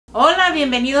Hola,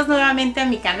 bienvenidos nuevamente a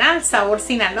mi canal Sabor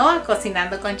Sinaloa,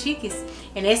 cocinando con chiquis.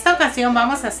 En esta ocasión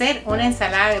vamos a hacer una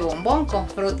ensalada de bombón con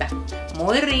fruta,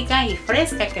 muy rica y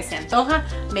fresca que se antoja.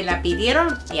 Me la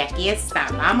pidieron y aquí está,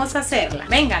 vamos a hacerla,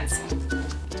 vénganse.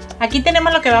 Aquí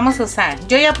tenemos lo que vamos a usar.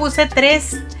 Yo ya puse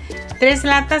tres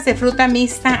latas de fruta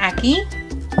mixta aquí,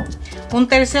 un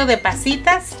tercio de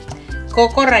pasitas,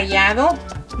 coco rallado,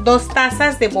 2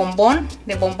 tazas de bombón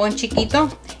chiquito,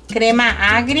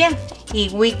 crema agria y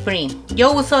whipped cream.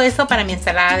 Yo uso eso para mi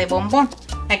ensalada de bombón.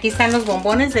 Aquí están los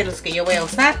bombones de los que yo voy a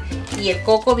usar y el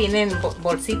coco viene en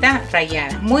bolsita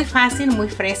rallada. Muy fácil, muy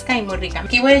fresca y muy rica.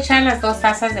 Aquí voy a echar las 2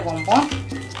 tazas de bombón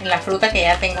en la fruta que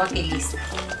ya tengo aquí lista.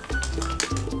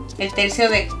 El tercio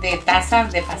de taza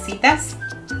de pasitas,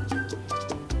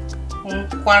 un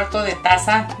cuarto de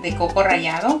taza de coco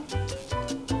rallado,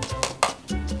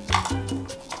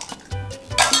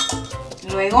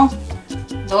 luego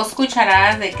 2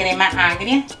 cucharadas de crema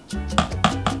agria,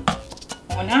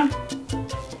 una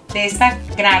de esta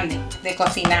grande de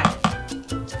cocinar,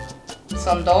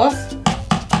 son 2,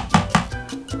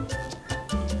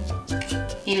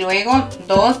 y luego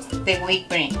 2 de whipped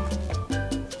cream.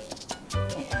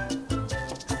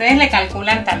 Ustedes le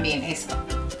calculan también eso.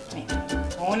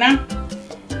 Una,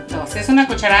 2, es una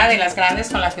cucharada de las grandes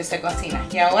con las que usted cocina.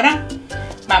 Y ahora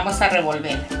vamos a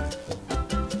revolver.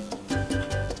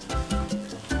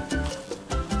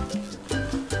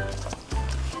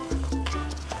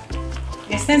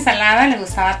 Esta ensalada le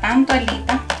gustaba tanto a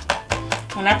Elita,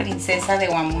 una princesa de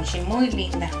Guamuchi muy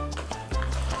linda,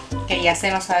 que ya se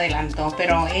nos adelantó,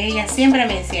 pero ella siempre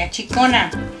me decía: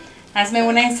 chicona, hazme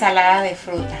una ensalada de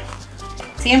fruta.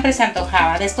 Siempre se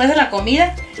antojaba. Después de la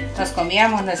comida nos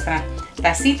comíamos nuestra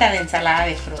tacita de ensalada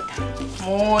de fruta.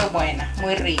 Muy buena,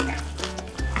 muy rica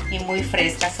y muy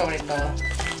fresca sobre todo.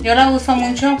 Yo la uso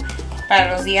mucho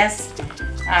para los días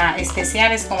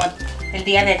especiales, como el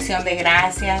Día de Acción de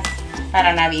Gracias,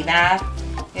 para Navidad,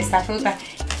 esta fruta.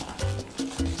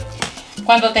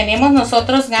 Cuando tenemos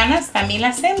nosotros ganas también la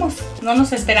hacemos. No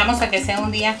nos esperamos a que sea un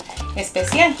día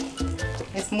especial.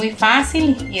 Es muy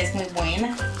fácil y es muy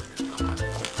buena.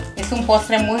 Es un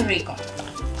postre muy rico.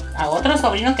 A otro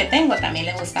sobrino que tengo también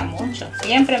le gusta mucho.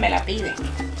 Siempre me la pide.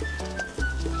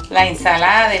 La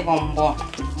ensalada de bombón,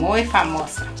 muy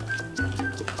famosa.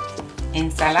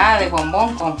 Ensalada de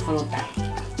bombón con fruta.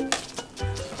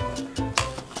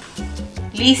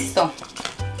 Listo.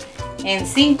 En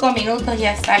 5 minutos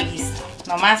ya está listo.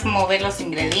 Nomás mover los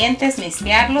ingredientes,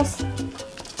 mezclarlos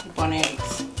y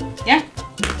ponerlos. ¿Ya?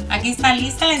 Aquí está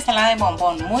lista la ensalada de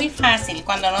bombón. Muy fácil.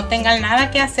 Cuando no tengan nada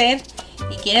que hacer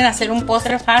y quieren hacer un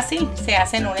postre fácil, se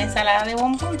hacen una ensalada de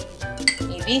bombón.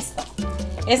 Y listo.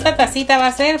 Esta tacita va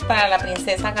a ser para la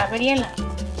princesa Gabriela.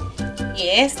 Y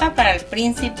esta para el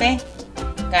príncipe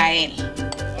Gael.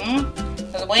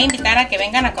 Los voy a invitar a que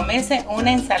vengan a comerse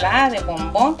una ensalada de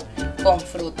bombón con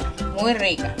fruta. Muy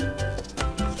rica.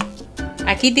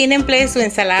 Aquí tienen su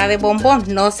ensalada de bombón.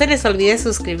 No se les olvide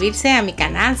suscribirse a mi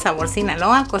canal Sabor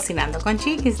Sinaloa, cocinando con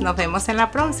chiquis. Nos vemos en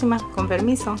la próxima. Con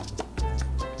permiso.